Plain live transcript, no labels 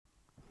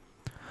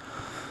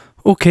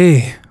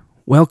Okay,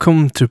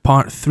 welcome to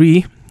part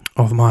 3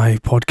 of my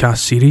podcast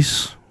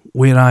series,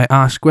 where I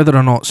ask whether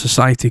or not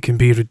society can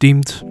be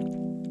redeemed.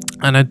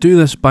 And I do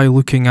this by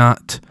looking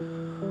at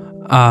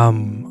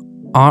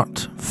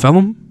art,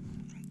 film,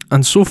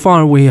 and so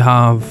far we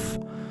have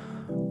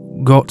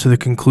got to the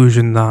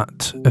conclusion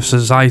that if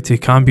society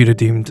can be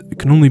redeemed, it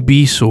can only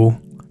be so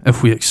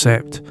if we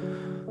accept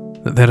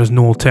that there is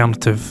no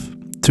alternative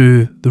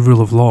to the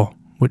rule of law,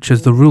 which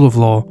is the rule of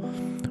law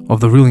of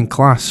the ruling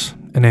class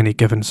in any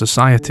given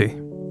society.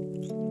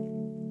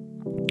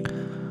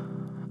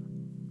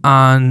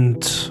 And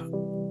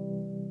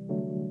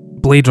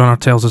Blade Runner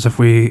tells us if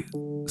we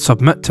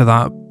submit to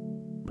that,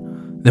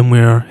 then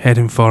we're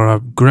heading for a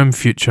grim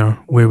future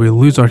where we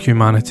lose our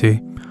humanity,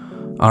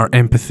 our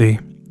empathy,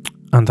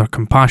 and our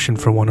compassion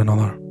for one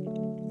another.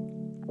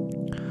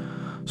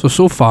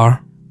 So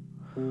far,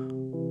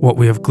 what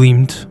we have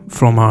gleaned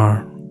from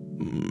our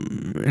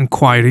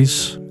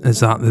inquiries is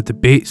that the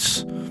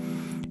debates,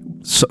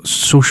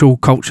 social,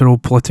 cultural,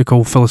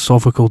 political,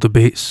 philosophical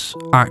debates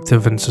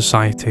active in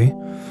society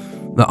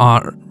that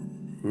art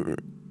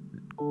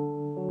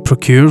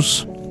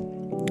procures,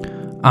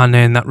 and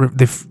then that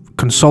they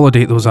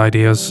consolidate those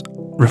ideas,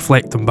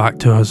 reflect them back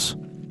to us,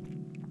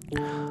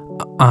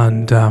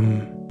 and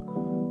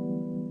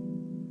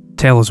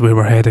tell us where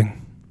we're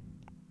heading.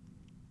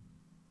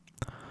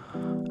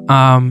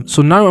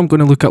 So now I'm going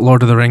to look at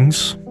Lord of the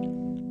Rings,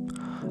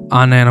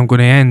 and then I'm going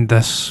to end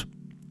this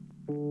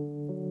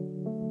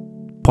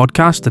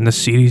podcast in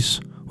this series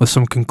with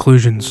some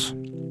conclusions.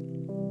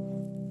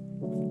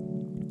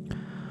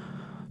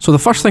 So the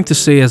first thing to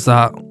say is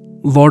that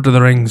Lord of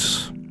the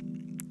Rings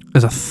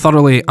is a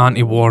thoroughly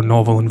anti-war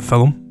novel and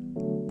film,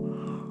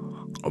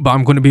 but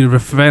I'm going to be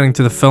referring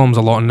to the films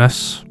a lot in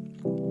this,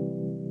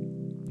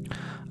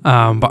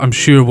 but I'm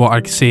sure what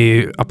I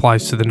say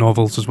applies to the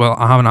novels as well.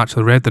 I haven't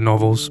actually read the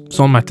novels. It's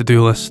on my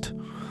to-do list,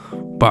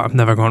 but I've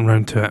never gotten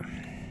around to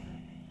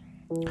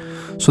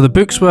it. So the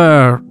books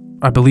were,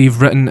 I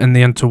believe, written in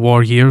the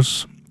interwar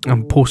years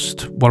and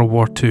post-World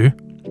War II.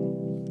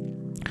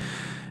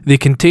 They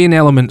contain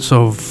elements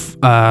of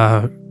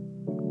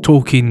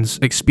Tolkien's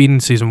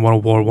experiences in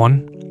World War I,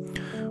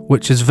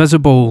 which is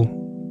visible,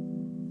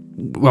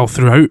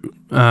 throughout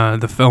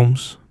the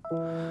films.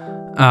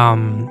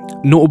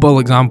 Notable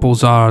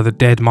examples are the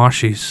Dead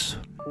Marshes,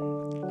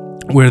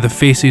 where the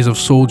faces of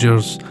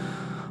soldiers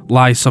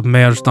lie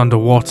submerged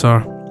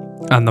underwater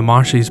and the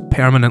marshes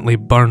permanently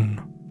burn.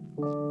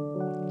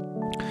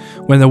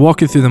 When they're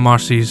walking through the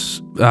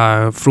marshes,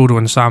 Frodo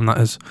and Sam, that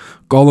is,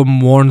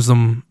 Gollum warns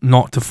them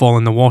not to fall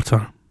in the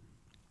water.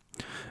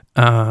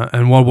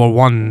 In World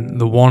War I,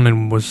 the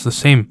warning was the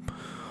same.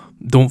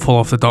 Don't fall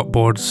off the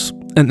duckboards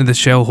into the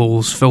shell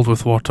holes filled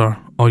with water,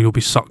 or you'll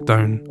be sucked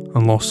down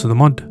and lost to the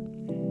mud.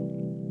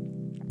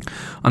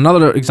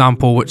 Another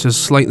example, which is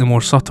slightly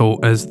more subtle,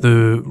 is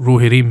the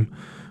Rohirrim,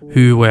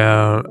 who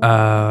were,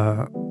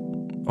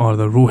 or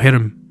the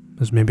Rohirrim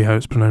is maybe how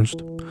it's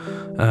pronounced.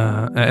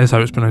 It is how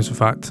it's pronounced, in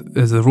fact,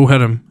 is the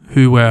Rohirrim,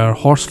 who were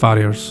horse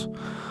farriers.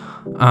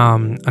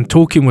 And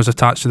Tolkien was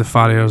attached to the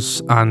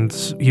farriers, and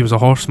he was a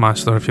horse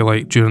master, if you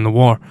like, during the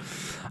war.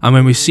 And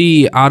when we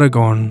see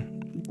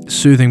Aragorn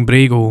soothing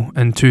Brago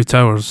in Two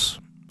Towers,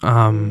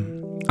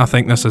 I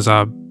think this is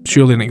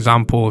surely an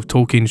example of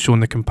Tolkien showing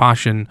the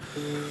compassion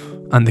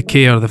and the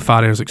care the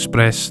farriers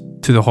expressed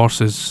to the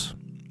horses,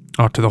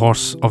 or to the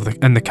horse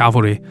in the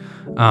cavalry,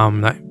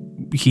 that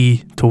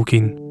he,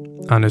 Tolkien,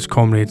 and his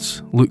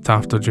comrades looked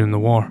after during the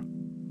war.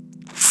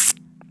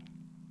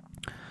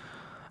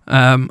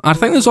 I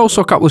think there's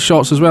also a couple of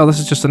shots as well. This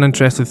is just an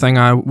interesting thing.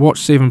 I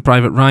watched Saving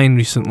Private Ryan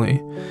recently,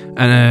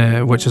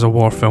 which is a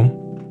war film,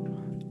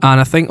 and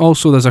I think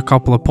also there's a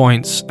couple of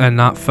points in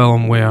that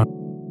film where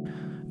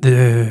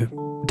the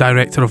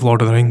director of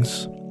Lord of the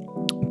Rings,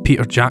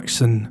 Peter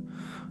Jackson,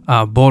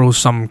 borrows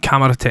some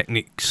camera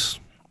techniques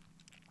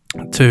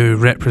to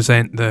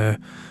represent the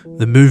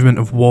movement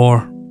of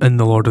war in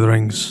the Lord of the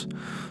Rings.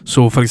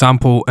 So, for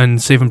example, in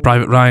Saving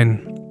Private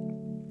Ryan,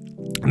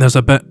 there's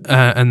a bit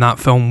in that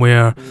film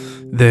where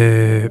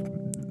they're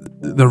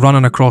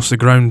running across the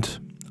ground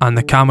and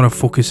the camera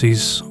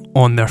focuses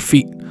on their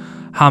feet,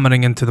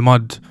 hammering into the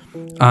mud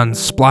and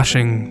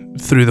splashing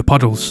through the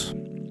puddles.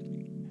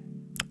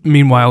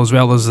 Meanwhile, as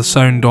well as the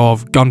sound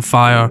of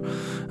gunfire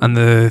and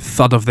the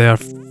thud of their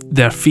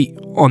feet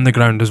on the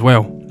ground as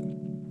well.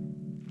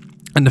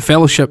 In the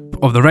Fellowship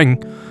of the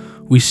Ring,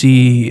 we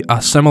see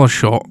a similar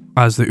shot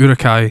as the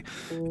Uruk-hai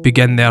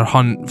begin their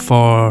hunt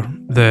for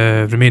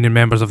the remaining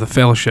members of the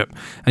Fellowship,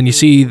 and you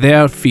see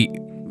their feet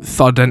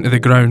thud into the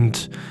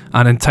ground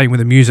and in time with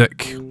the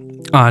music,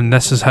 and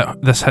this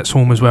hits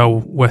home as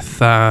well with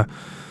the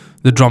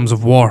drums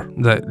of war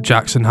that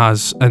Jackson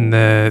has in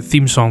the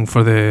theme song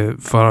for the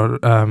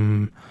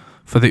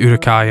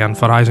Uruk-hai and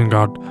for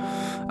Isengard.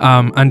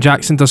 And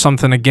Jackson does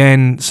something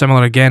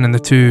similar again in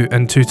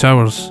Two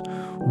Towers,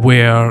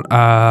 where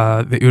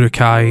the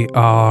Uruk-hai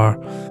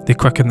they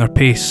quicken their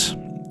pace,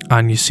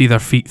 and you see their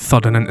feet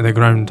thudding into the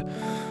ground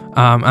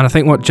And I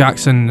think what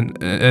Jackson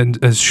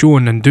is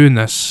showing in doing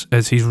this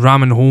is he's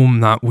ramming home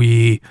that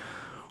we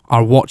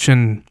are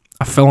watching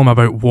a film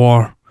about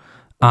war,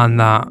 and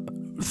that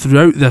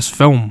throughout this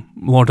film,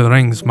 Lord of the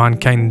Rings,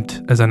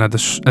 mankind is in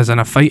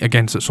a fight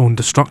against its own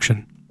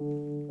destruction.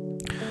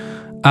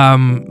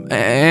 In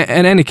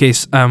any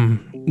case,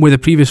 with the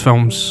previous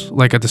films,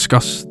 like I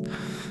discussed,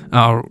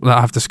 or that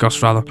I've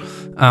discussed rather,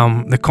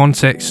 the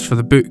context for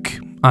the book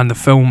and the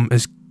film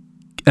is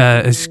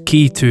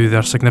key to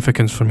their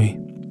significance for me.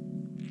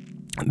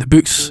 The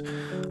books,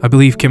 I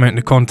believe, came out in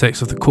the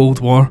context of the Cold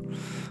War,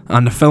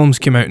 and the films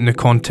came out in the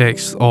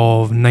context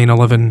of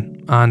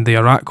 9/11 and the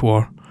Iraq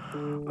War.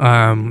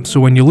 So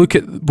when you look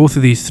at both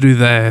of these through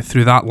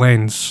that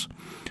lens,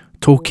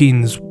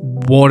 Tolkien's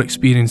war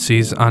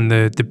experiences and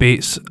the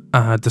debates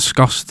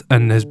discussed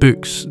in his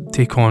books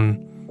take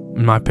on,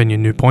 in my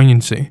opinion, new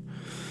poignancy.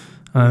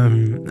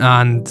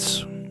 And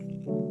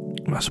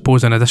I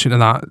suppose in addition to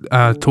that,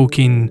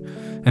 Tolkien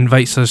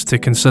invites us to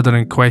consider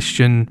and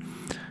question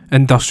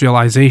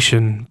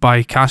industrialization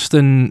by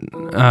casting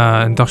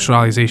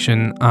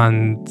industrialization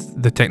and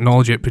the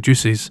technology it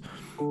produces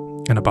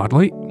in a bad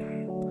light.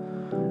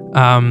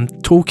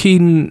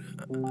 Tolkien,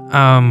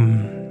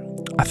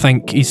 I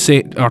think he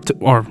said, to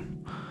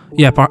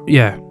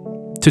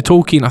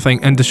Tolkien, I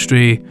think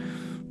industry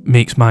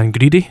makes man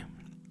greedy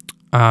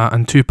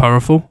and too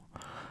powerful,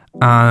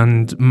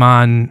 and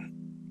man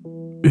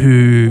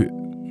who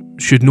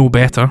should know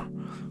better,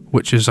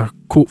 which is a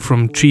quote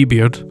from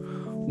Treebeard,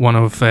 one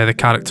of the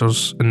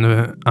characters in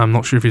the. I'm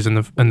not sure if he's in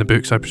the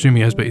books. I presume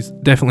he is, but he's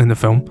definitely in the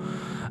film.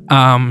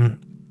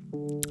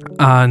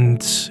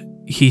 And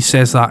he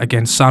says that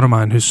against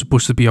Saruman, who's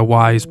supposed to be a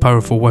wise,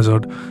 powerful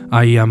wizard,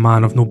 i.e. a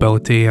man of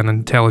nobility and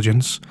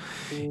intelligence,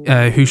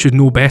 who should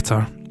know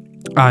better.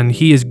 And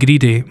he is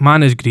greedy.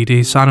 Man is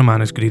greedy.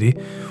 Saruman is greedy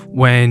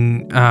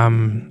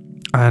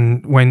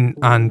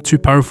and too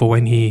powerful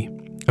when he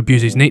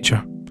abuses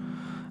nature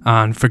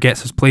and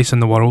forgets his place in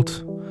the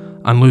world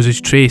and loses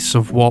trace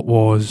of what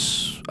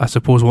was, I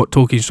suppose, what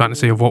Tolkien's trying to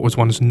say, of what was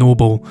once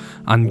noble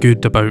and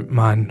good about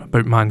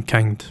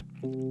mankind.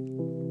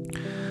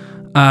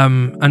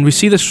 And we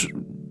see this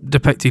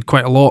depicted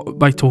quite a lot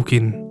by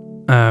Tolkien.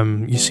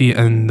 You see it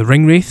in the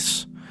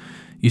Ringwraiths,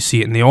 you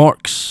see it in the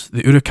orcs,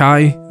 the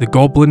Uruk-hai, the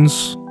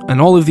goblins, and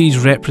all of these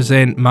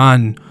represent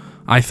man,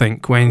 I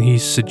think, when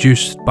he's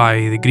seduced by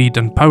the greed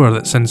and power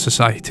that's in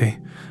society,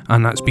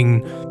 and that's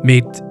been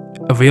made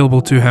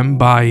available to him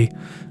by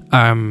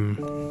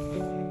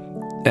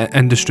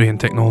industry and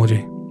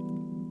technology.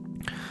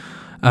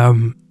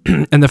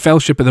 In the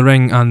Fellowship of the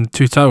Ring and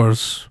Two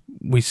Towers,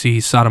 we see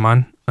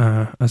Saruman,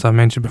 as I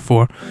mentioned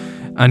before,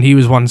 and he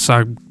was once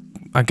a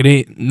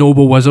great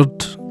noble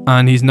wizard,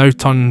 and he's now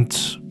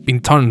been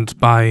turned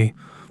by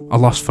a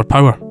lust for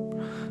power,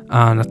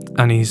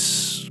 and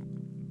he's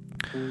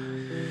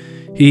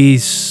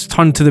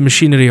turned to the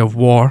machinery of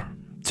war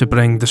to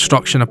bring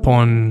destruction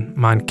upon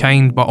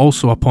mankind, but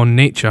also upon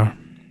nature.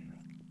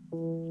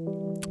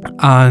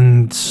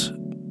 And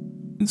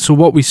so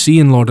what we see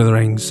in Lord of the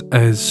Rings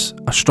is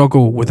a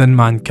struggle within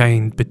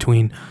mankind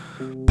between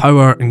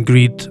power and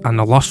greed, and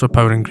a lust for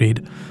power and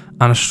greed,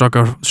 and a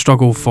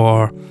struggle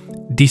for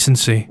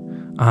decency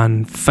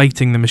and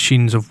fighting the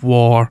machines of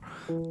war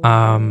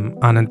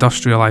and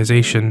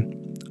industrialization,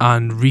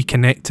 and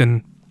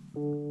reconnecting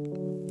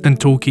in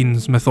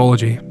Tolkien's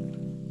mythology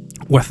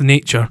with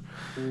nature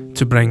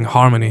to bring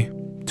harmony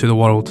to the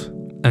world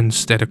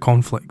instead of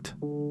conflict.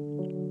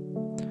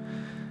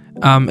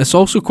 It's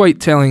also quite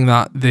telling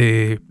that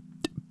the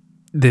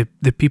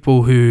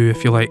people who,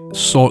 if you like,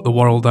 sort the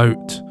world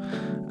out,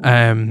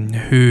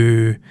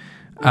 who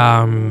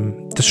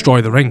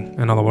destroy the ring,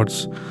 in other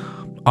words,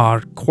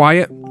 are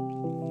quiet,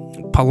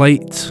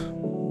 polite,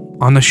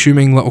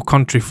 unassuming little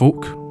country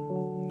folk,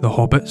 the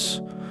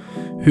hobbits,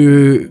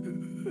 who,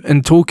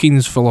 in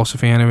Tolkien's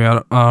philosophy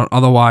anyway, are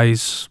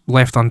otherwise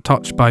left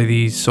untouched by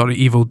these sort of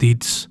evil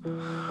deeds.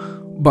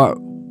 But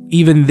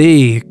even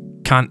they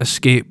can't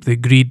escape the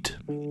greed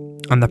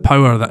and the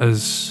power that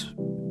is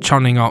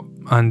churning up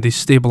and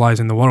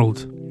destabilising the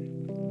world.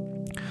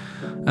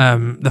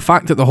 The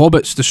fact that the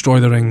hobbits destroy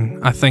the ring,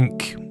 I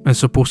think, is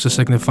supposed to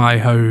signify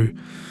how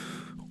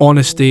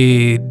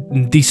honesty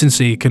and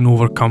decency can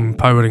overcome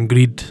power and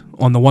greed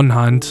on the one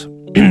hand,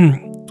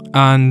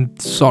 and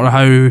sort of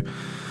how,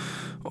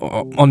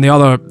 on the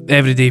other,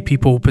 everyday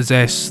people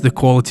possess the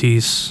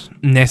qualities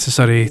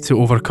necessary to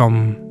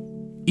overcome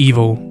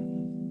evil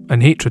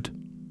and hatred.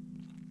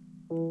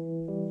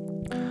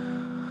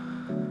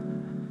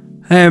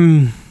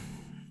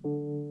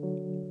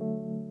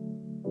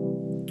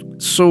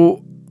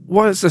 So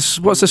what's this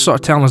sort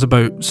of telling us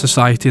about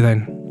society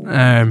then?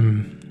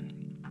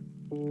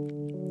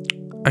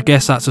 I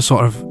guess that's a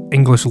sort of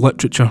English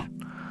literature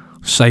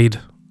side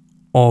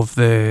of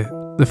the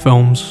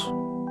films,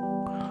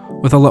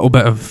 with a little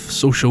bit of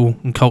social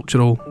and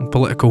cultural and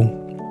political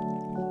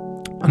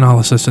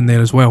analysis in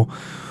there as well.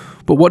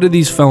 But what do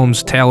these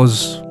films tell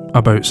us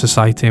about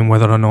society and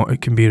whether or not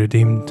it can be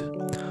redeemed?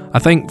 I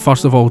think,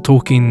 first of all,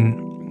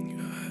 Tolkien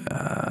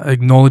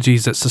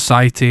acknowledges that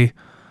society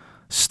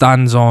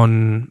stands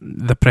on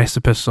the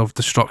precipice of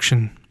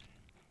destruction.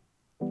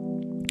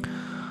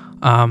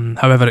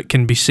 However, it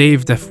can be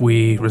saved if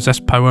we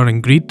resist power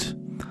and greed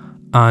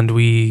and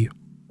we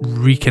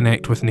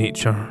reconnect with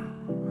nature.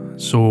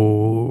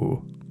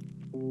 So,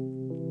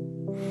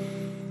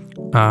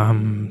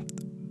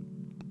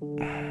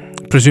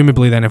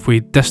 presumably then, if we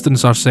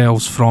distance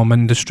ourselves from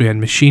industry and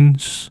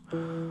machines,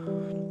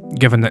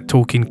 given that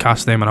Tolkien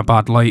cast them in a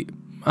bad light,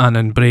 and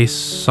embrace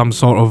some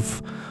sort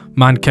of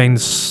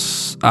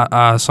mankind's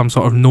some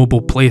sort of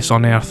noble place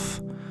on earth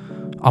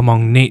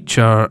among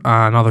nature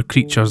and other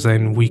creatures,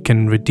 then we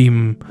can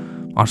redeem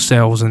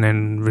ourselves and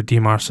then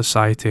redeem our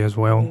society as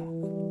well.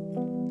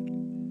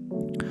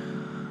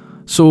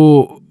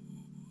 So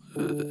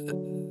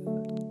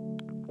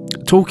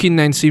Tolkien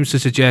then seems to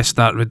suggest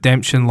that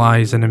redemption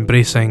lies in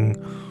embracing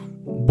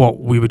what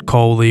we would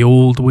call the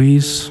old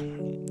ways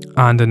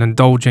and in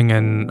indulging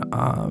in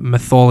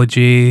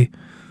mythology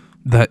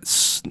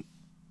that's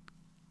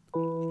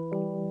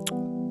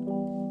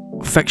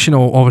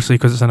fictional, obviously,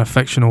 because it's in a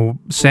fictional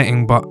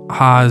setting, but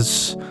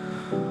has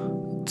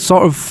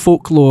sort of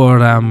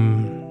folklore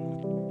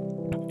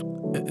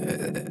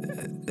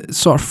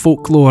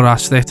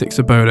aesthetics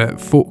about it.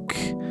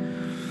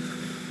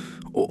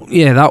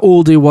 That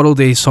oldie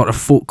worldy sort of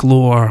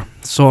folklore,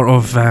 sort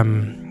of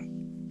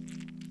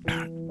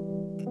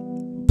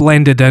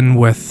blended in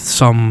with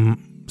some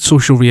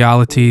social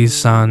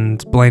realities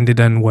and blended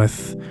in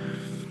with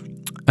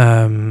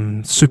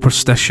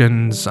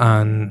superstitions,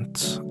 and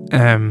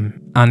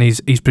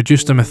he's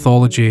produced a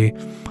mythology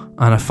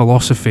and a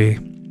philosophy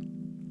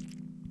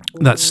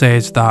that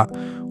says that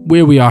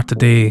where we are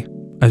today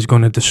is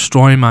going to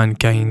destroy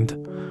mankind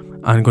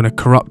and going to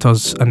corrupt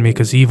us and make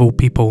us evil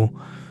people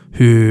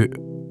who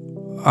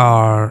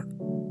are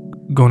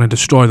going to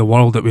destroy the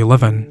world that we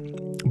live in,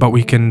 but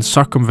we can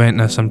circumvent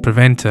this and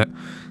prevent it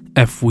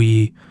if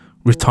we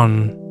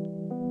return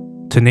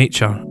to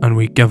nature and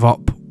we give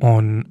up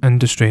on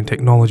industry and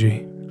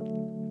technology.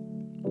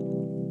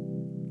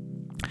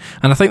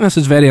 And I think this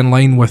is very in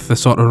line with the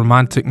sort of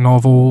romantic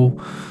novel,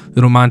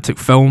 the romantic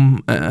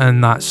film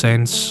in that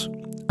sense,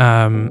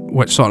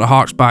 which sort of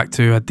harks back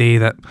to a day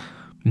that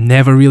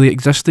never really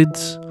existed,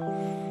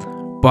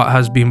 but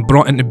has been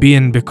brought into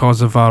being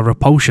because of a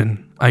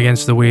repulsion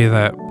against the way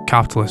that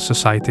capitalist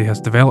society has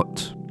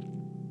developed.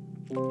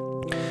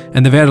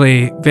 In the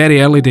very,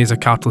 very early days of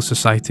capitalist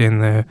society, in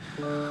the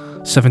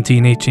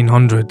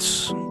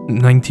 1800s,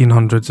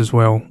 1900s as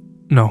well,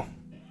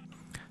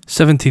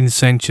 17th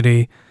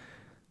century,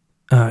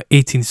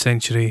 18th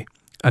century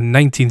and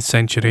 19th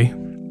century,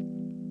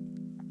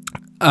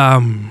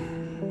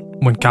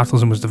 when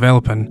capitalism was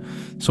developing,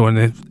 so in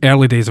the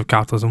early days of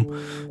capitalism,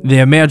 the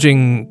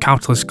emerging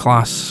capitalist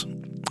class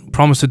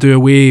promised to do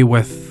away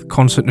with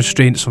constant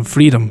restraints on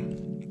freedom.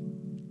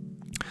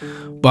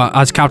 But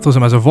as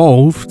capitalism has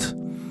evolved,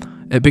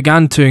 it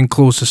began to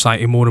enclose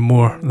society more and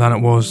more than it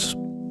was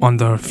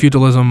under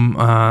feudalism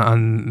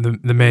and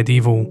the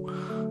medieval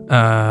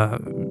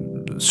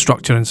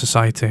structure in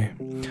society.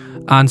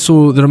 And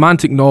so the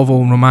romantic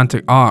novel and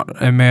romantic art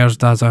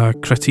emerged as a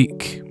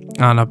critique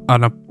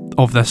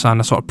of this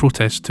and a sort of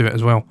protest to it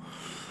as well.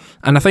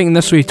 And I think in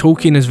this way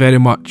Tolkien is very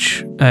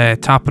much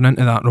tapping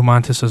into that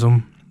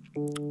romanticism,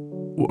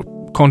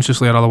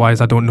 consciously or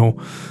otherwise, I don't know,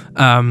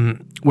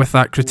 with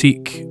that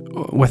critique,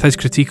 with his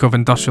critique of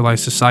industrialised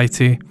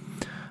society.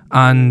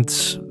 And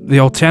the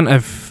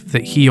alternative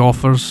that he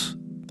offers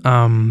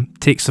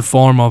takes the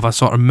form of a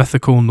sort of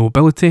mythical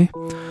nobility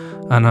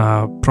and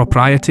a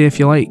propriety, if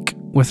you like,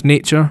 with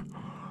nature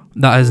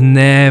that has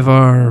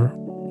never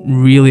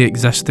really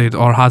existed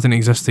or hasn't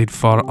existed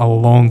for a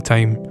long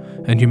time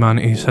in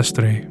humanity's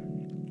history.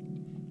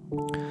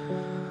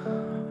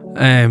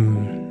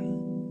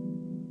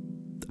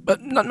 But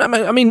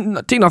I mean,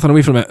 take nothing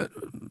away from it.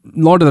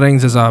 Lord of the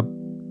Rings is a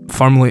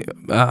firmly,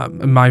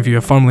 in my view,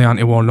 a firmly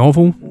anti-war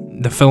novel.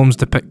 The films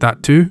depict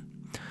that too,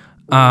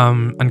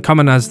 and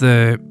coming as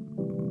the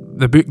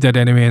book did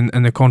anyway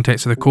in the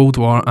context of the Cold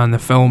War, and the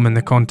film in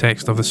the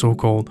context of the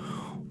so-called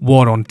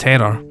War on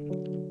Terror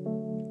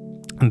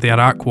and the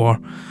Iraq War,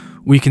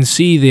 we can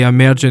see the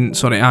emergent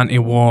sort of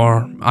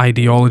anti-war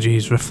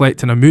ideologies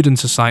reflecting a mood in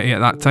society at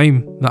that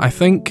time that I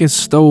think is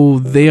still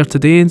there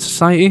today in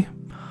society.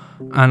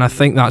 And I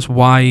think that's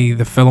why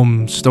the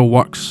film still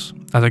works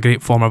as a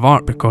great form of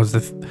art, because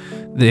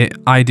the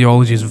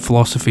ideologies and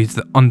philosophies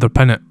that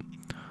underpin it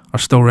are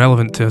still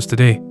relevant to us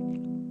today.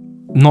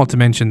 Not to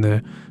mention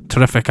the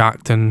terrific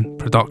acting,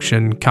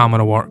 production,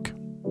 camera work.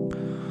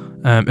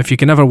 If you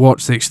can ever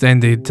watch the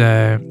extended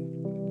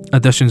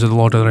editions of The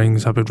Lord of the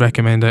Rings, I would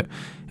recommend it.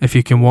 If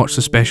you can watch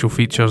the special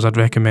features, I'd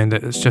recommend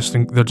it.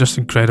 They're just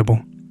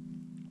incredible.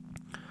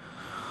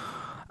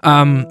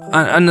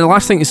 And the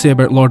last thing to say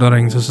about Lord of the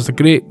Rings is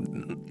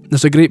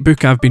there's a great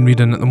book I've been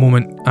reading at the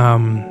moment.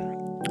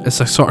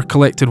 It's a sort of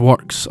collected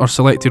works or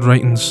selected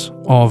writings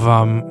of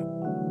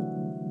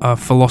a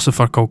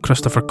philosopher called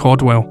Christopher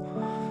Caldwell.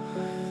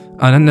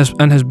 And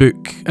in this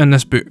book,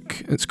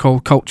 it's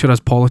called Culture as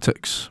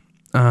Politics.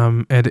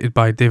 edited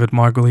by David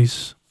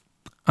Margulies,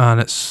 and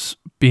it's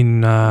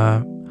been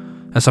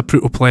it's a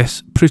Pluto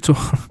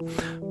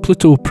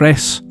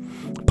Press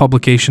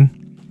publication.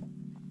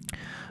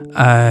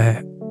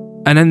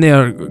 And in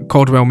there,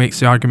 Caldwell makes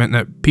the argument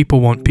that people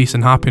want peace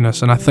and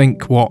happiness, and I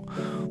think what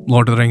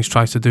Lord of the Rings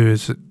tries to do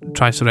is it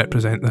tries to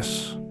represent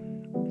this,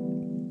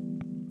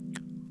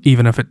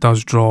 even if it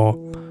does draw,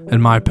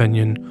 in my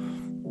opinion,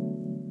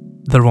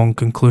 the wrong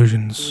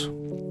conclusions.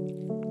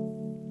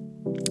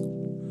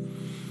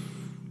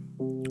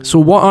 So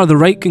what are the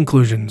right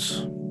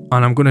conclusions?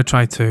 And I'm going to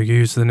try to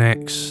use the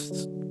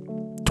next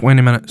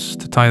 20 minutes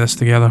to tie this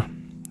together.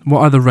 What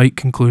are the right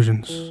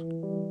conclusions?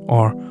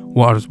 Or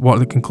what are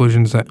the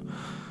conclusions that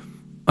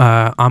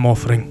I'm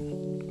offering?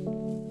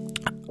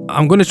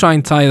 I'm going to try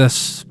and tie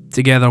this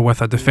together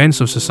with a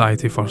defence of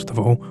society, first of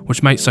all,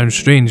 which might sound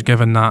strange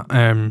given that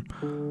I'm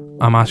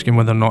asking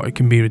whether or not it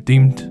can be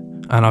redeemed.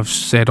 And I've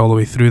said all the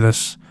way through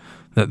this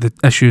that the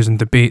issues and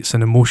debates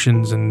and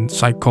emotions and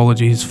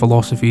psychologies,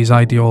 philosophies,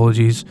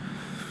 ideologies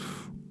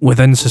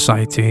within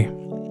society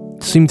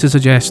seem to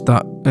suggest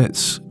that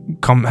it's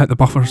come hit the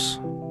buffers.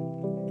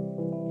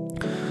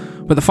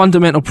 But the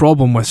fundamental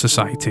problem with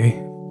society,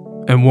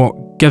 and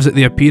what gives it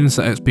the appearance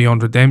that it's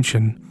beyond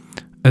redemption,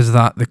 is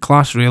that the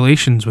class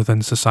relations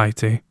within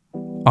society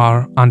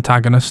are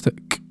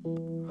antagonistic.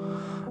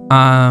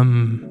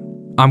 I'm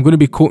going to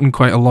be quoting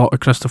quite a lot of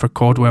Christopher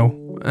Caldwell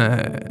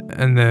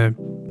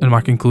in my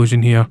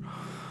conclusion here.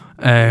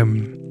 I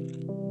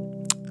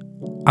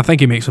think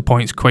he makes the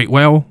points quite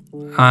well,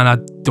 and I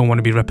don't want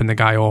to be ripping the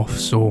guy off,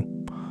 so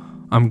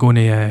I'm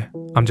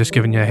just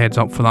giving you a heads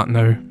up for that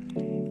now.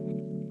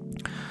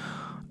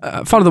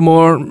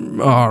 Furthermore,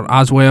 or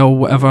as well,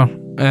 whatever,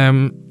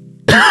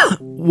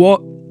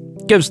 what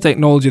gives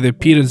technology the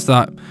appearance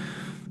that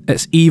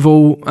it's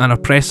evil and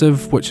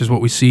oppressive, which is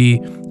what we see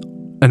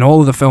in all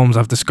of the films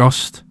I've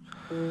discussed,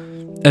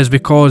 is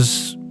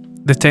because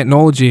the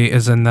technology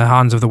is in the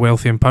hands of the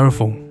wealthy and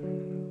powerful.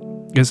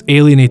 It's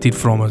alienated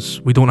from us.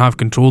 We don't have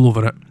control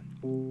over it.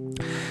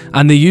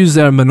 And they use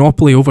their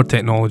monopoly over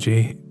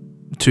technology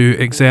to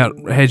exert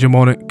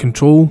hegemonic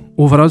control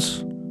over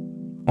us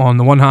on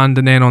the one hand,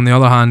 and then on the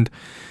other hand,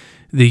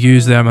 they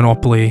use their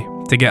monopoly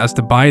to get us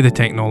to buy the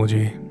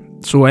technology.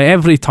 So at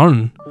every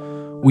turn,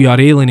 we are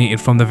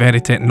alienated from the very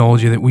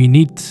technology that we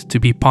need to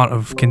be part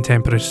of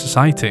contemporary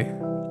society.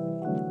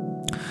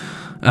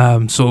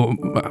 So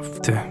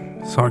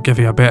to sort of give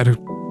you a better,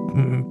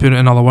 put it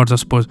in other words, I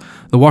suppose,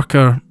 the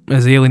worker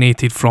is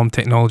alienated from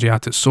technology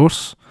at its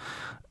source.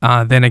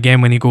 Then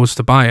again when he goes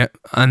to buy it,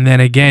 and then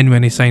again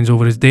when he signs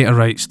over his data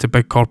rights to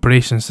big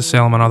corporations to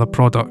sell him another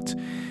product,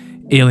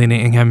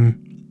 alienating him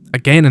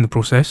again in the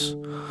process.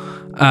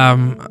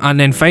 And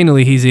then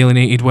finally he's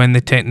alienated when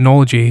the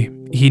technology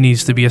he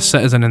needs to be a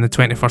citizen in the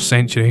 21st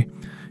century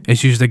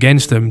is used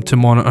against him to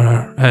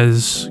monitor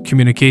his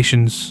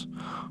communications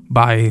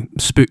by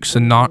spooks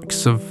and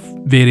narcs of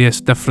various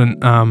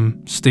different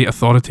state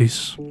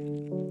authorities.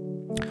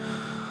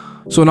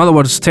 So in other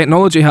words,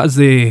 technology has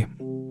the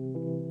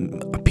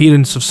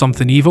appearance of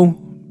something evil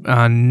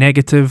and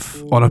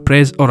negative or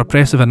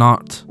oppressive in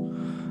art,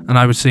 and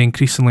I would say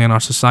increasingly in our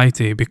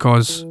society,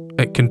 because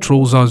it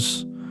controls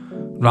us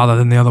rather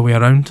than the other way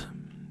around.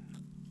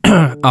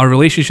 Our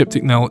relationship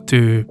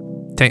to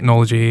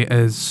technology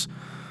is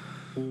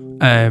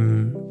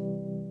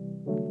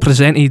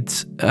presented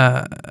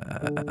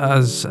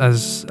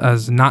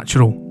as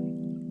natural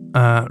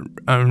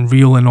and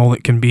real in all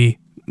it can be,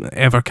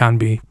 ever can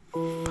be,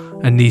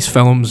 in these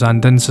films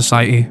and in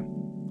society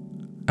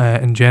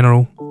in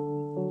general.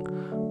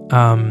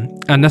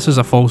 And this is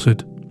a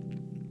falsehood.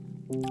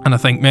 And I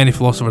think many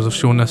philosophers have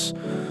shown this,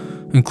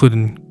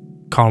 including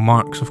Karl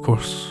Marx, of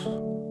course.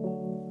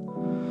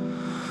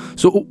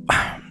 So,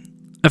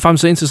 if I'm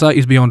saying society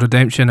is beyond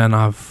redemption, and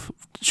I've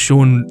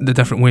shown the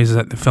different ways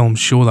that the films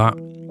show that,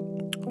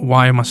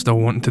 why am I still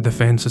wanting to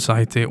defend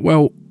society?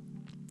 Well,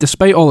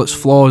 despite all its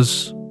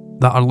flaws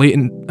that are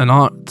latent in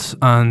art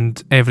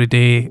and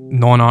everyday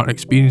non-art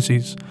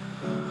experiences,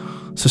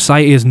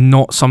 society is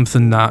not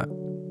something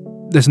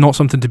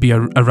to be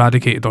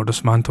eradicated or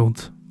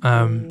dismantled.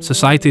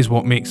 Society is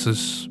what makes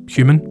us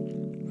human,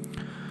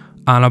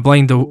 and a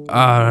blind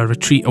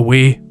retreat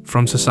away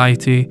from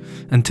society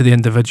into the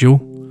individual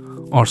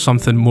or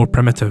something more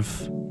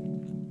primitive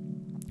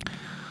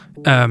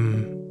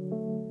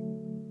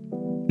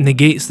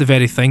negates the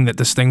very thing that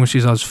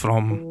distinguishes us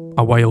from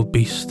a wild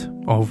beast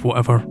of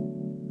whatever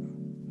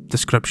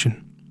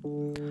description.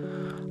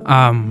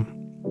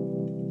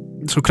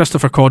 So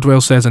Christopher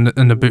Caldwell says in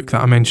the book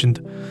that I mentioned,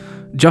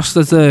 just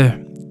as the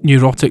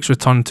neurotics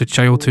return to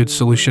childhood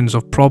solutions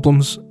of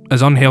problems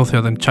is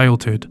unhealthier than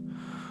childhood,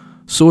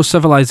 so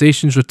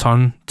civilization's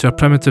return to a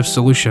primitive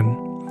solution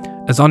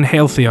is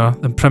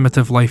unhealthier than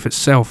primitive life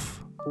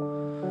itself.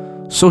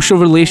 Social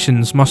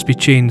relations must be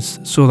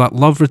changed so that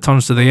love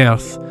returns to the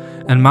earth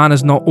and man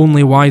is not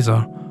only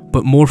wiser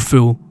but more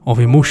full of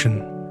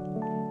emotion.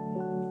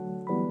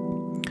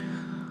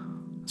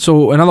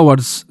 So, in other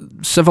words,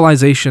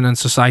 civilization and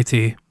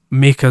society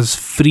make us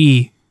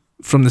free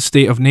from the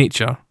state of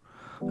nature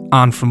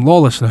and from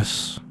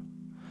lawlessness.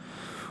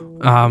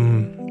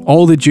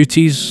 All the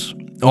duties,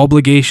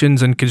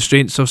 obligations and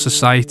constraints of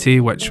society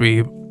which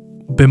we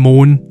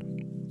bemoan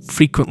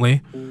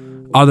frequently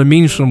are the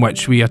means from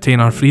which we attain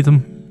our freedom,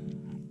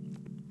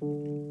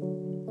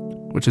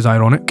 which is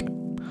ironic.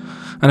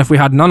 And if we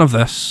had none of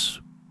this,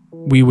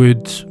 we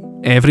would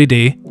every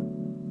day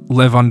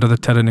live under the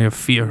tyranny of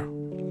fear.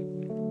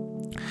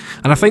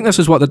 And I think this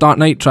is what The Dark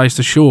Knight tries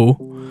to show,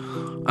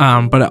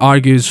 but it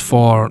argues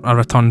for a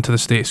return to the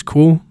status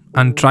quo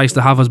and tries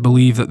to have us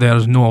believe that there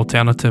is no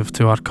alternative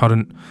to our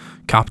current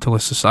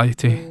capitalist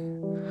society.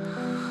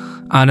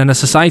 And in a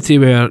society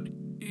where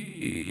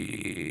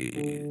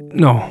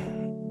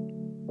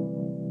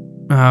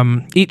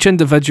each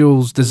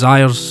individual's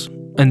desires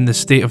in the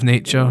state of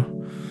nature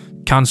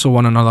cancel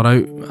one another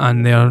out,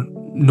 and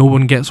no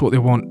one gets what they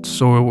want.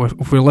 So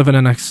if we're living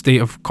in a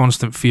state of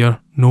constant fear,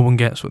 no one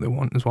gets what they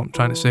want, is what I'm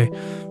trying to say.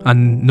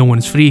 And no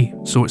one's free.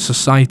 So it's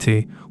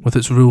society with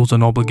its rules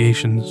and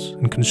obligations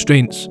and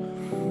constraints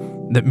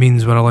that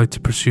means we're allowed to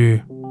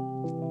pursue.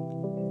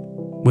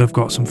 We've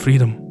got some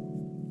freedom.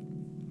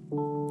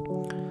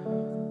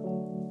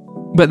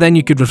 But then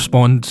you could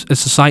respond, is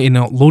society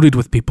not loaded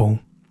with people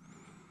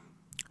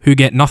who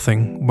get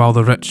nothing while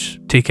the rich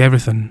take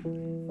everything?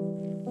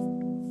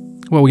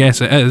 Well,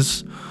 yes, it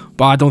is,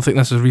 but I don't think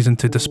this is reason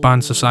to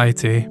disband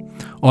society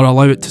or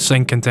allow it to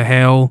sink into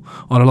hell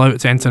or allow it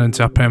to enter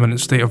into a permanent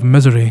state of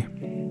misery.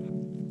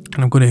 And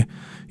I'm going to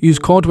use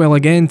Caldwell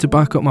again to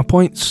back up my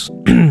points.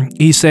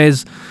 He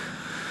says,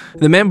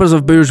 the members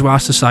of bourgeois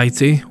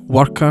society,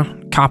 worker,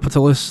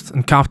 capitalist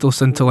and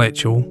capitalist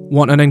intellectual,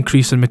 want an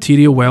increase in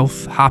material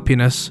wealth,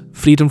 happiness,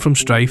 freedom from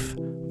strife,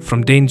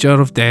 from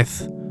danger of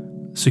death,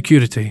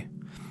 security.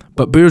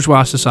 But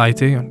bourgeois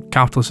society, and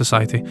capitalist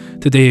society,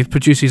 today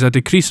produces a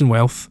decrease in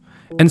wealth,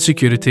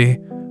 insecurity,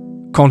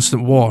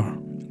 constant war.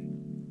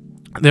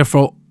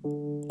 Therefore,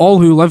 all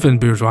who live in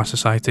bourgeois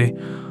society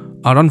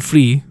are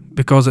unfree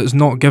because it is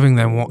not giving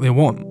them what they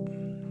want.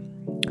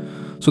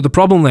 So the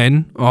problem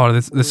then, or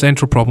the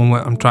central problem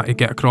that I'm trying to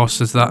get across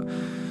is that,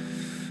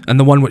 and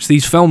the one which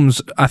these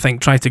films, I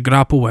think, try to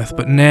grapple with,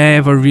 but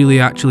never really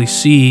actually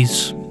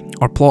sees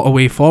or plot a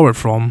way forward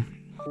from,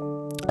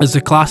 is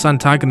the class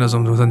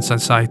antagonisms within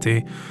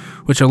society,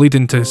 which are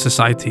leading to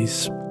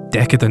society's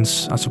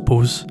decadence, I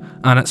suppose,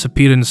 and its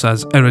appearance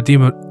as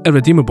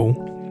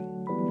irredeemable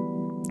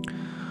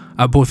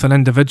at both an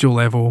individual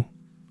level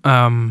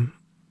and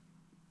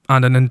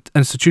an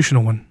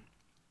institutional one.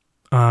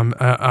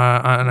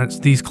 And it's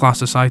these class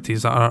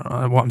societies that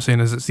are, what I'm saying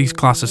is it's these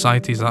class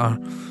societies that are,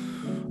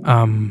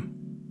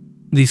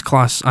 these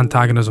class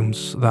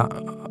antagonisms that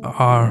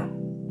are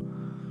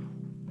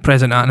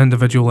present at an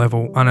individual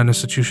level and an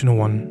institutional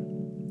one,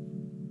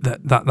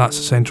 that's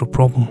a central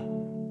problem.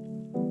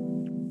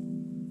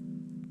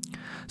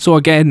 So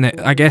again,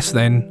 I guess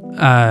then,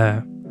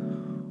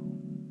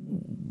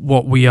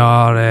 what we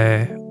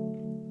are,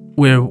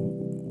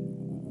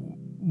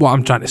 what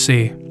I'm trying to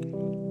say,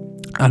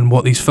 and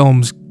what these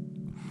films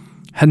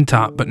hint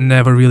at but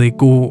never really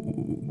go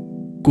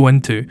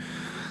into,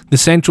 the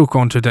central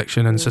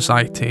contradiction in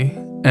society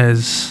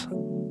is,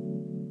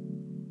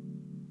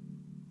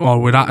 or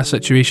we're at a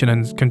situation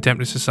in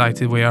contemporary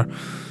society where,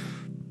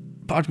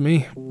 pardon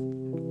me,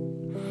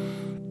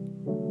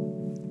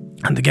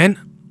 and again,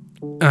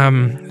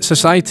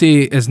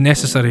 society is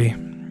necessary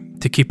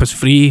to keep us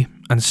free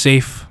and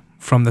safe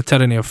from the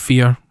tyranny of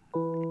fear,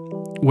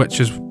 which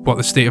is what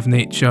the state of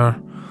nature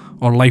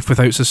or life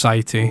without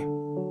society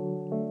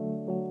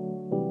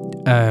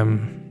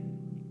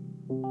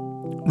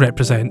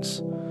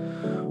represents.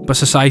 But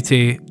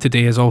society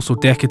today is also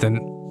decadent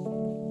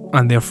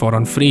and therefore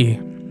unfree.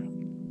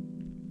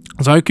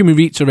 So how can we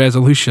reach a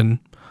resolution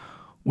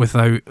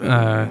without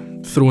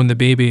throwing the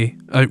baby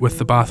out with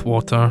the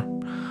bathwater?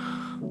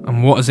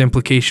 And what is the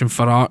implication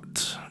for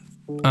art?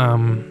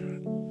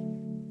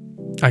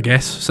 I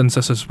guess, since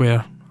this is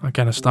where I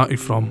kind of started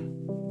from.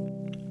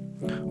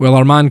 Well,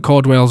 our man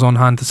Caldwell's on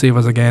hand to save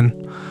us again.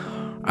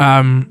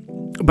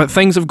 But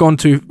things have gone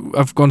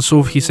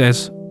so, he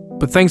says,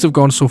 but things have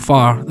gone so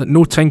far that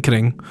no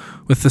tinkering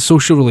with the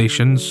social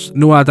relations,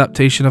 no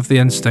adaptation of the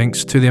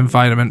instincts to the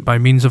environment by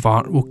means of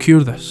art will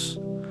cure this.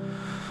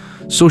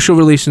 Social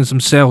relations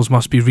themselves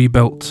must be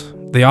rebuilt.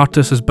 The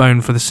artist is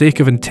bound, for the sake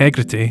of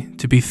integrity,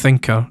 to be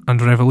thinker and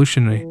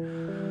revolutionary.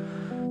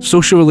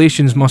 Social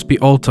relations must be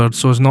altered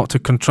so as not to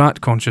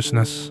contract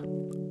consciousness,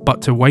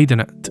 but to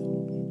widen it.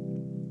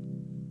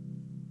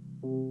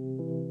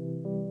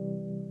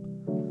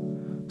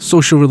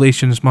 Social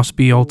relations must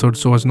be altered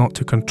so as not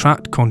to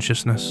contract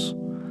consciousness,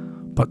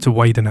 but to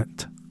widen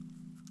it.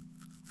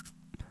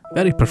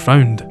 Very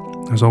profound,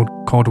 as old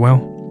Caldwell.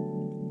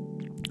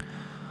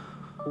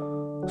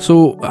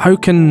 So how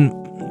can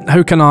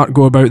art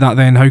go about that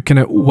then? How can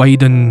it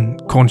widen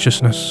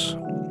consciousness?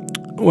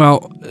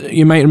 Well,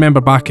 you might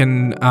remember back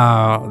in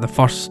the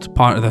first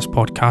part of this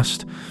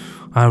podcast,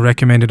 I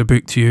recommended a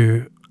book to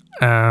you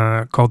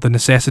called The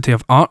Necessity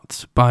of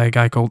Art by a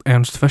guy called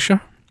Ernst Fischer.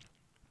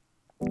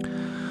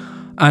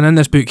 And in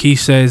this book he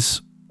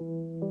says,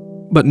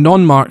 But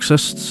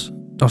non-Marxist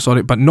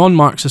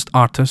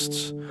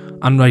artists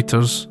and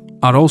writers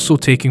are also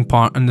taking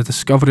part in the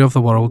discovery of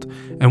the world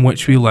in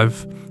which we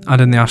live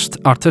and in the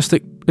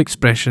artistic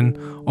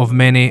expression of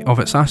many of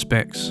its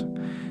aspects.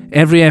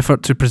 Every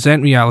effort to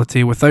present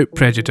reality without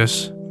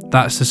prejudice,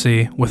 that is to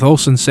say, with all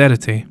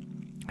sincerity,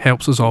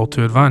 helps us all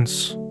to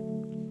advance.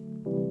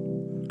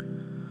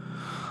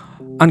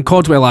 And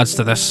Caudwell adds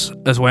to this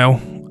as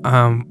well.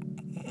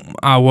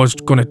 I was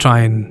going to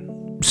try and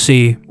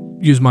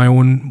use my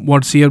own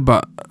words here,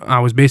 but I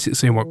was basically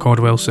saying what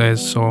Caudwell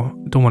says, so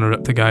don't want to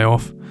rip the guy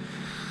off.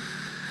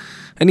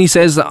 And he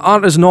says that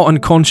art is not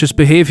unconscious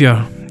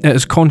behaviour, it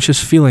is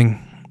conscious feeling.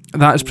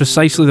 That is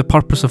precisely the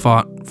purpose of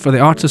art, for the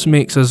artist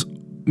makes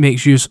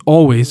use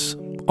always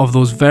of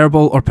those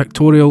verbal or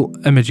pictorial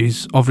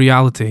images of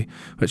reality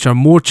which are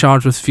more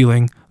charged with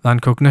feeling than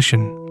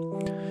cognition.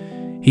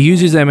 He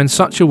uses them in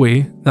such a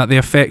way that the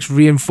effects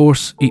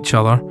reinforce each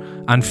other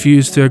and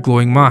fuse to a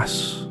glowing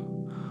mass.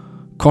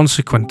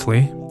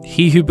 Consequently,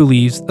 he who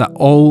believes that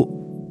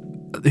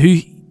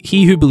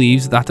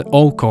at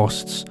all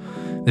costs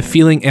the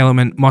feeling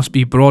element must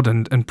be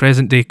broadened in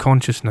present-day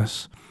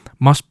consciousness,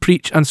 must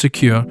preach and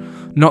secure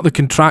not the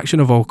contraction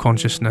of all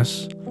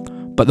consciousness,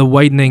 but the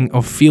widening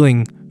of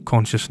feeling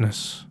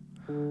consciousness.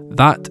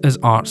 That is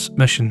art's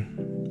mission.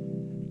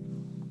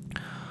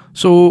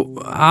 So,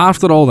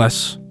 after all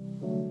this,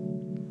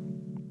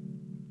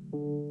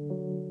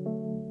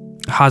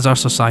 has our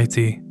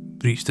society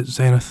reached its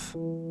zenith?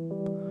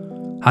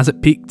 Has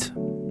it peaked?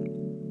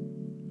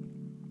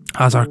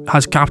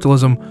 Has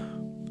capitalism,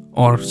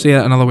 or say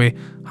it another way,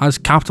 has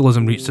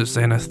capitalism reached its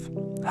zenith?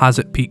 Has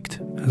it peaked?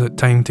 Is it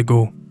time to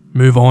go?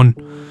 Move on?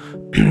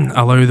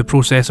 Allow the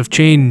process of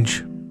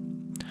change?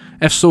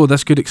 If so,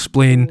 this could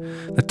explain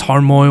the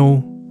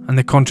turmoil and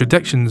the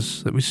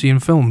contradictions that we see in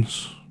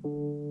films.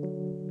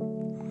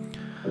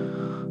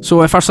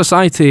 So if our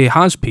society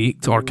has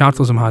peaked, or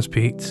capitalism has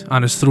peaked,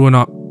 and is throwing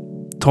up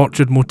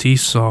tortured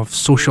motifs of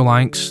social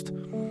angst,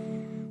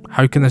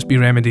 how can this be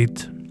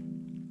remedied?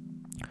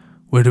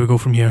 Where do we go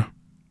from here?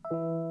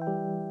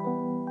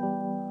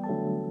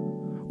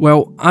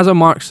 Well, as a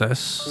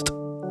Marxist,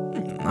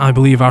 I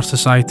believe our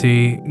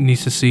society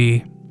needs to see,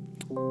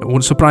 it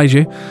won't surprise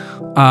you,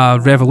 a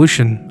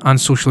revolution and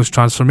socialist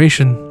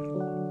transformation.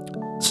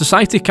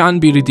 Society can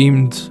be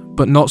redeemed,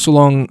 but not so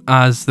long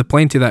as the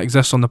plenty that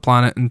exists on the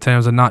planet in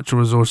terms of natural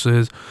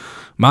resources,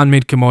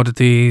 man-made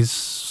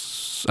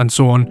commodities, and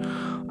so on,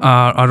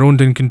 are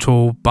owned and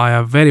controlled by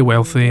a very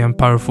wealthy and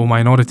powerful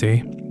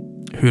minority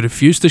who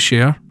refuse to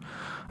share,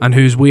 and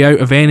whose way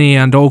out of any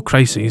and all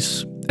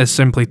crises is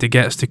simply to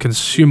get us to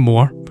consume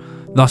more,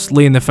 thus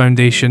laying the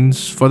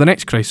foundations for the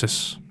next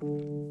crisis.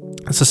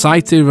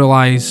 Society's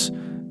redemption,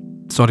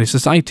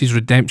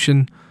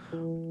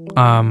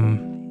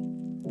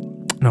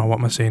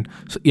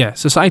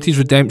 society's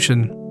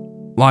redemption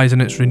lies in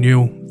its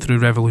renewal through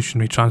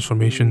revolutionary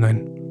transformation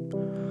then.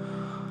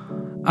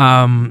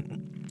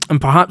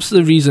 And perhaps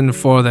the reason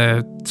for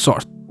the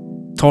sort of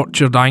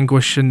tortured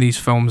anguish in these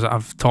films that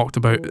I've talked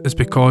about is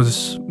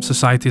because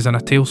society is in a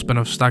tailspin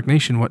of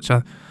stagnation, which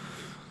I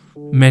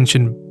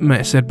might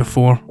have said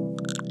before.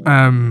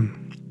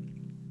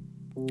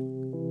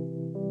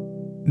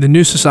 The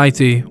new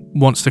society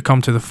wants to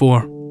come to the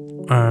fore.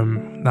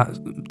 That's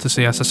to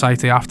say, a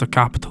society after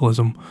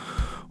capitalism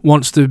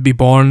wants to be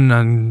born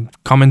and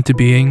come into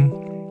being,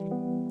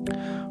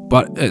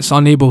 but it's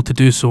unable to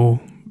do so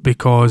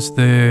because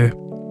the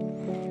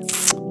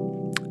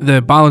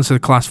balance of the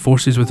class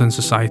forces within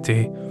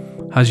society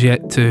has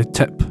yet to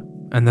tip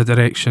in the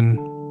direction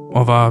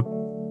of a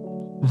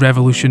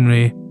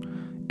revolutionary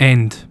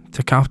end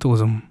to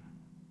capitalism.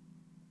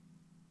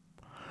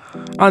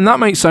 And that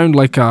might sound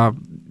like a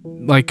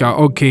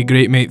okay,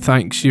 great mate,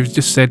 thanks, you've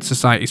just said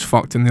society's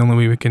fucked and the only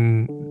way we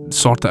can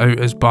sort it out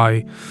is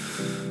by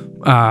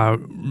I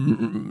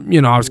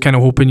was kind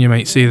of hoping you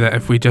might say that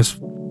if we just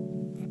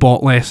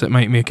bought less it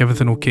might make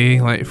everything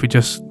okay, like if we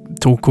just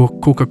told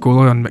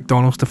Coca-Cola and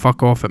McDonald's to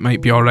fuck off it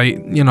might be alright.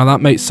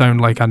 That might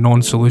sound like a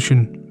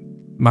non-solution.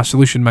 My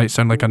solution might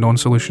sound like a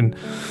non-solution,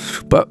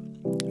 but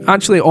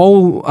actually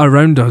all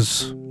around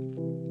us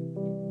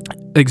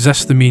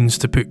exists the means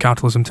to put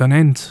capitalism to an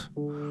end.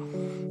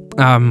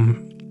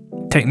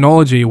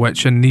 Technology,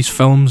 which in these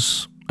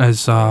films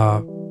is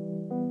a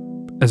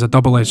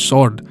double-edged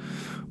sword,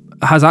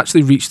 has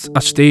actually reached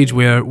a stage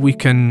where we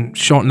can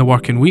shorten the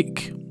working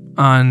week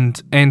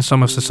and end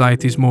some of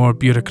society's more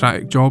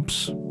bureaucratic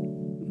jobs,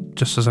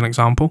 just as an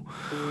example.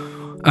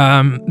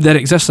 There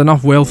exists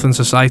enough wealth in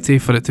society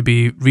for it to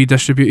be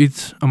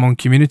redistributed among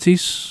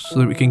communities so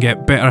that we can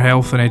get better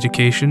health and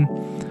education,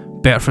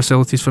 better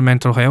facilities for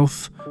mental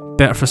health,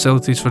 better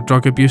facilities for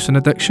drug abuse and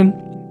addiction.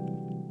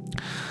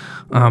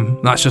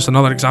 That's just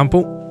another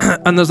example.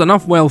 And there's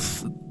enough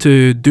wealth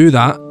to do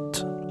that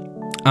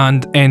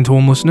and end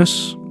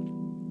homelessness,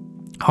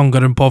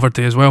 hunger and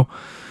poverty as well.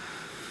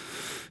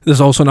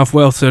 There's also enough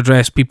wealth to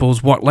address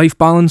people's work-life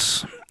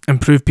balance,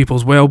 improve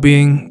people's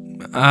well-being,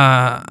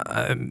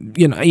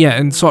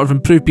 and sort of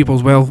improve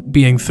people's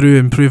well-being through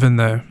improving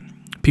the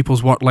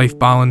people's work-life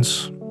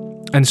balance,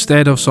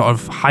 instead of sort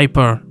of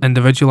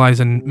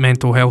hyper-individualising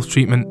mental health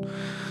treatment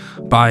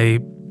by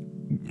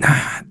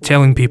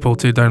telling people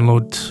to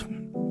download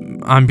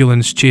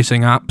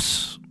ambulance-chasing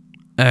apps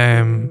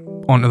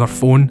onto their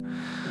phone,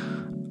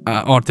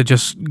 or to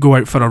just go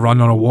out for a run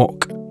or a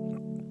walk.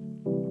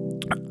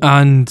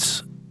 And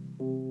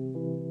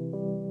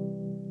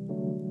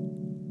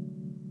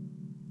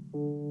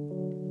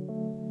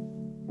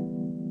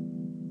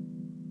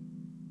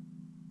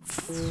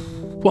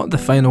what are the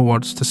final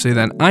words to say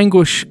then?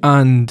 Anguish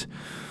and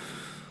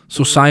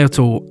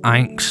societal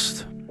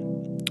angst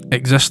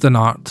exist in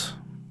art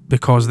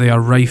because they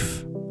are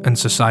rife in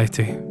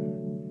society.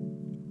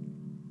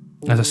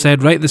 As I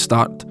said right at the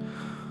start,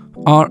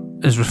 art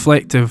is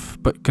reflective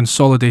but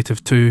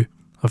consolidative too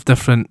of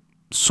different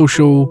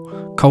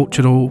social,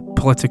 cultural,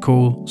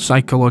 political,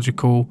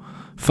 psychological,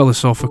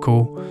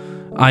 philosophical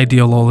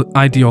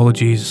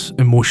ideologies,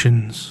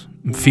 emotions,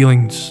 and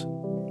feelings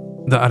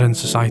that are in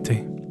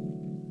society.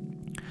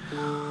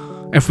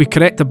 If we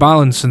correct the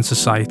balance in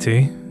society,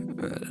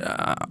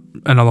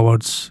 in other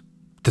words,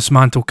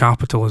 dismantle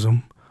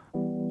capitalism,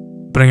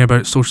 bring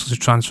about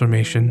socialist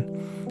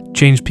transformation,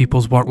 change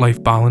people's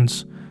work-life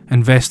balance,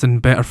 invest in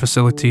better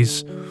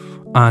facilities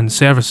and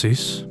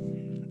services,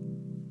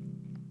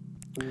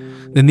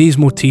 then these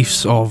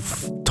motifs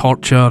of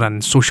torture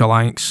and social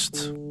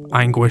angst,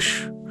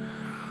 anguish,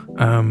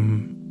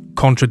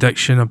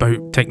 contradiction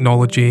about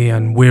technology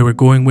and where we're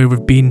going, where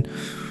we've been,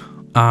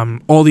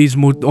 all these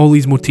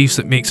motifs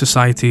that make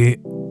society,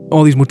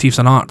 all these motifs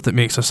in art that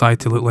make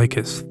society look like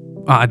it's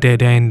at a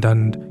dead end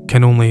and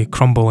can only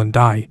crumble and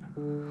die,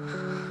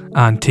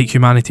 and take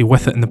humanity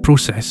with it in the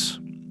process.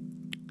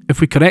 If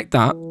we correct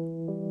that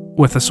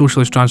with a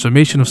socialist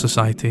transformation of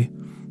society,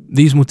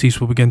 these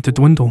motifs will begin to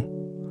dwindle.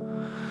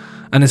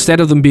 And instead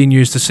of them being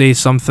used to say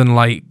something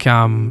like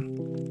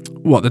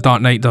what The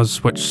Dark Knight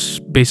does, which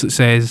basically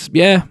says,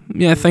 yeah,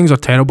 things are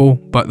terrible,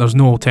 but there's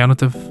no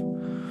alternative.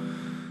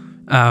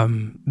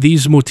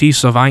 These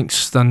motifs of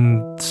angst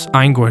and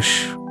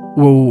anguish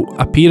will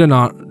appear in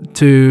art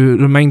to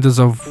remind us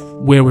of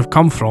where we've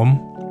come from,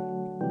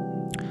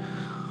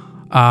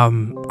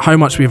 how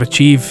much we've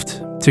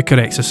achieved to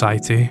correct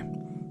society,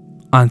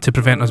 and to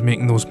prevent us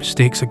making those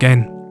mistakes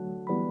again.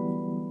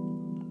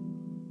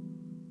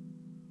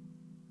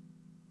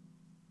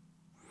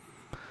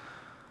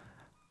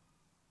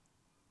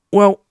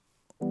 Well,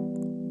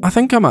 I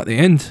think I'm at the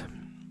end.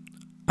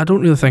 I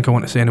don't really think I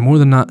want to say any more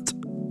than that.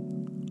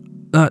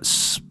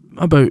 That's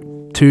about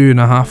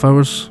 2.5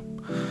 hours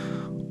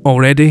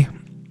already.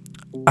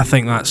 I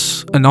think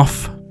that's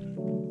enough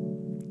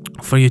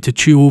for you to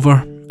chew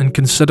over and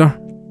consider.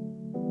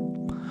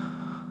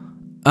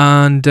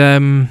 And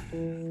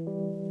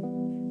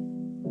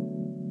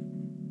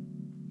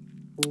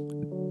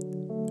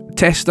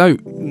test out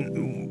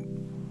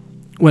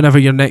whenever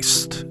you're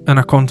next in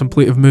a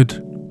contemplative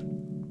mood.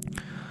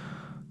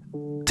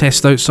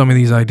 Test out some of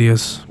these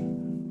ideas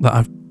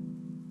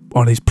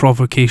or these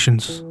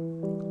provocations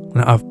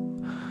that I've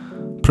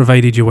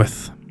provided you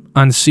with,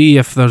 and see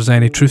if there's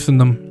any truth in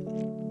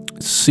them.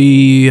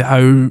 See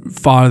how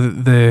far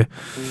they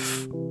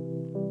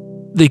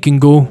can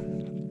go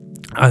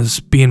as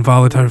being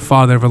valid, how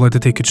far their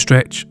validity could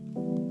stretch.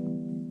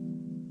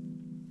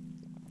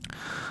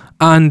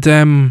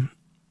 And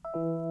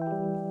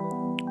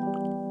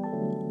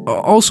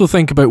also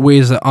think about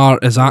ways that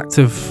art is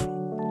active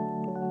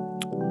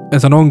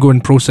as an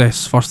ongoing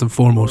process, first and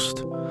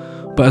foremost,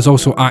 but is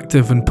also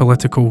active in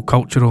political,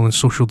 cultural and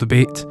social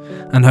debate,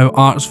 and how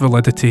art's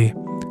validity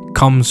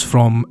comes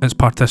from its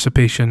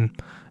participation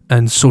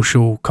in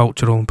social,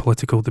 cultural and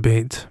political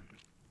debate.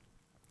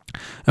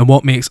 And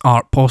what makes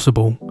art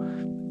possible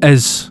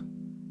is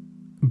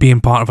being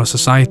part of a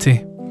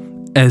society,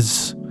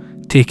 is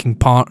taking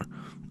part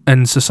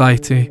in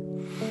society,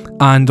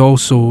 and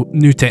also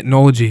new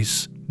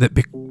technologies that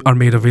are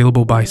made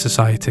available by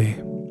society.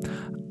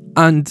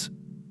 And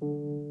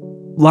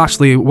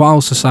lastly, while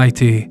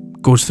society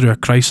goes through a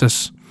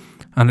crisis,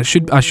 and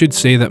I should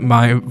say that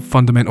my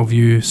fundamental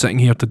view sitting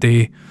here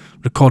today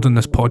recording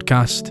this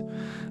podcast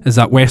is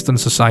that Western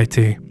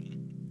society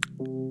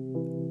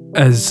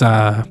is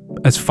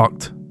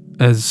fucked,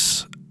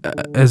 is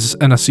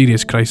in a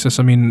serious crisis.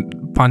 I mean,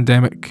 the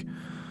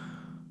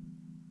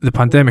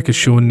pandemic has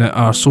shown that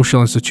our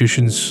social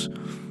institutions,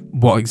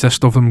 what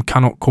exists of them,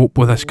 cannot cope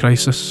with this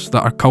crisis,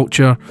 that our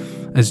culture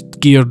is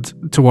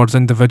geared towards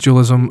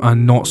individualism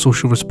and not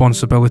social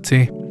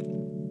responsibility,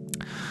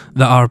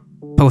 that our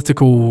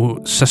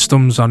political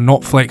systems are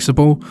not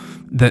flexible,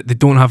 that they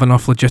don't have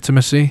enough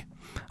legitimacy,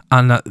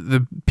 and that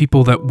the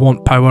people that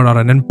want power or are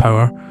in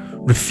power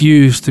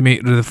refuse to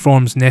make the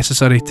reforms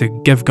necessary to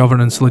give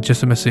governance the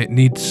legitimacy it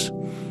needs,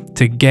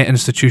 to get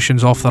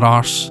institutions off their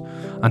arse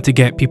and to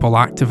get people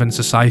active in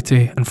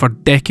society. And for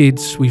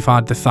decades we've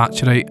had the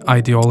Thatcherite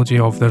ideology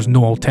of there's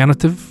no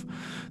alternative,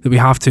 that we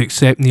have to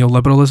accept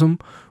neoliberalism,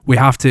 we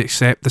have to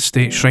accept the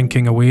state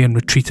shrinking away and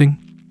retreating,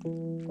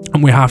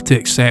 and we have to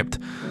accept,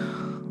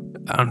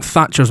 and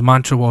Thatcher's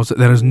mantra was that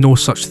there is no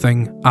such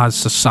thing as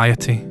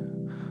society.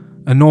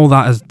 And all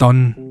that has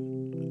done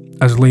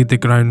has laid the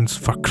grounds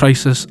for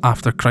crisis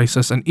after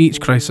crisis, and each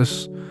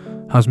crisis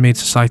has made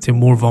society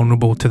more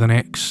vulnerable to the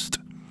next.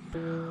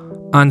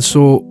 And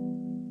so,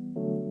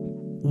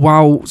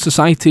 while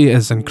society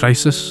is in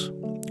crisis,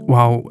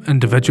 while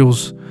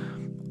individuals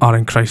are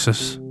in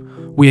crisis,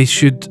 we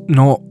should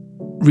not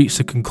reach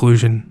the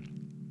conclusion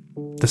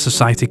that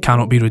society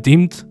cannot be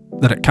redeemed,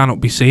 that it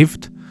cannot be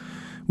saved.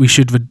 We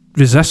should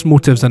resist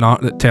motives in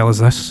art that tell us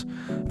this,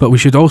 but we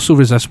should also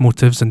resist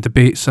motives and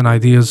debates and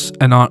ideas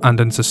in art and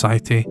in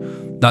society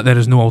that there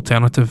is no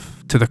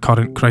alternative to the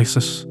current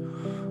crisis,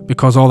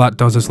 because all that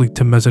does is lead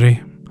to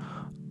misery,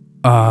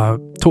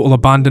 total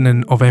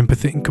abandoning of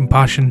empathy and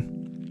compassion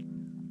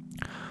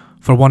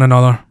for one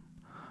another,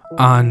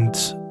 and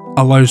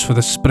allows for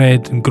the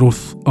spread and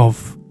growth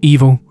of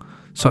evil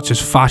such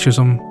as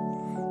fascism,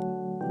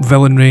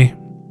 villainy,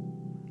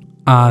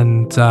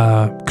 and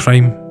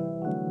crime.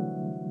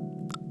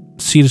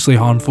 Seriously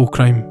harmful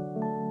crime.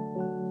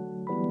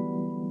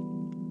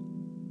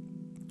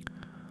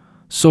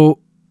 So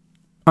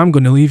I'm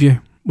going to leave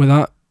you with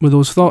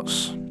those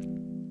thoughts.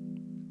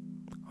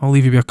 I'll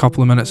leave you with a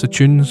couple of minutes of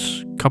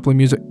tunes, couple of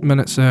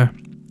minutes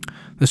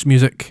this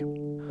music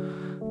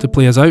to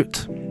play us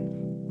out.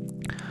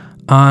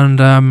 And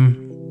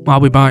I'll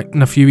be back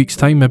in a few weeks'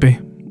 time, maybe,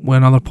 with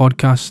another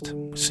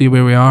podcast, see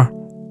where we are.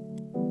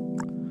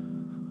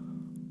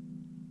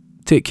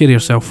 Take care of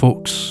yourself,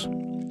 folks.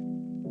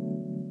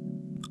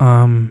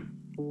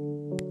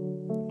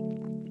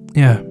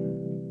 Yeah,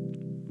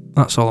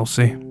 that's all I'll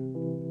say.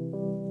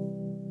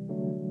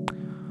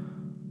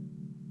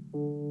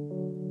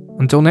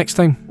 Until next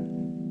time.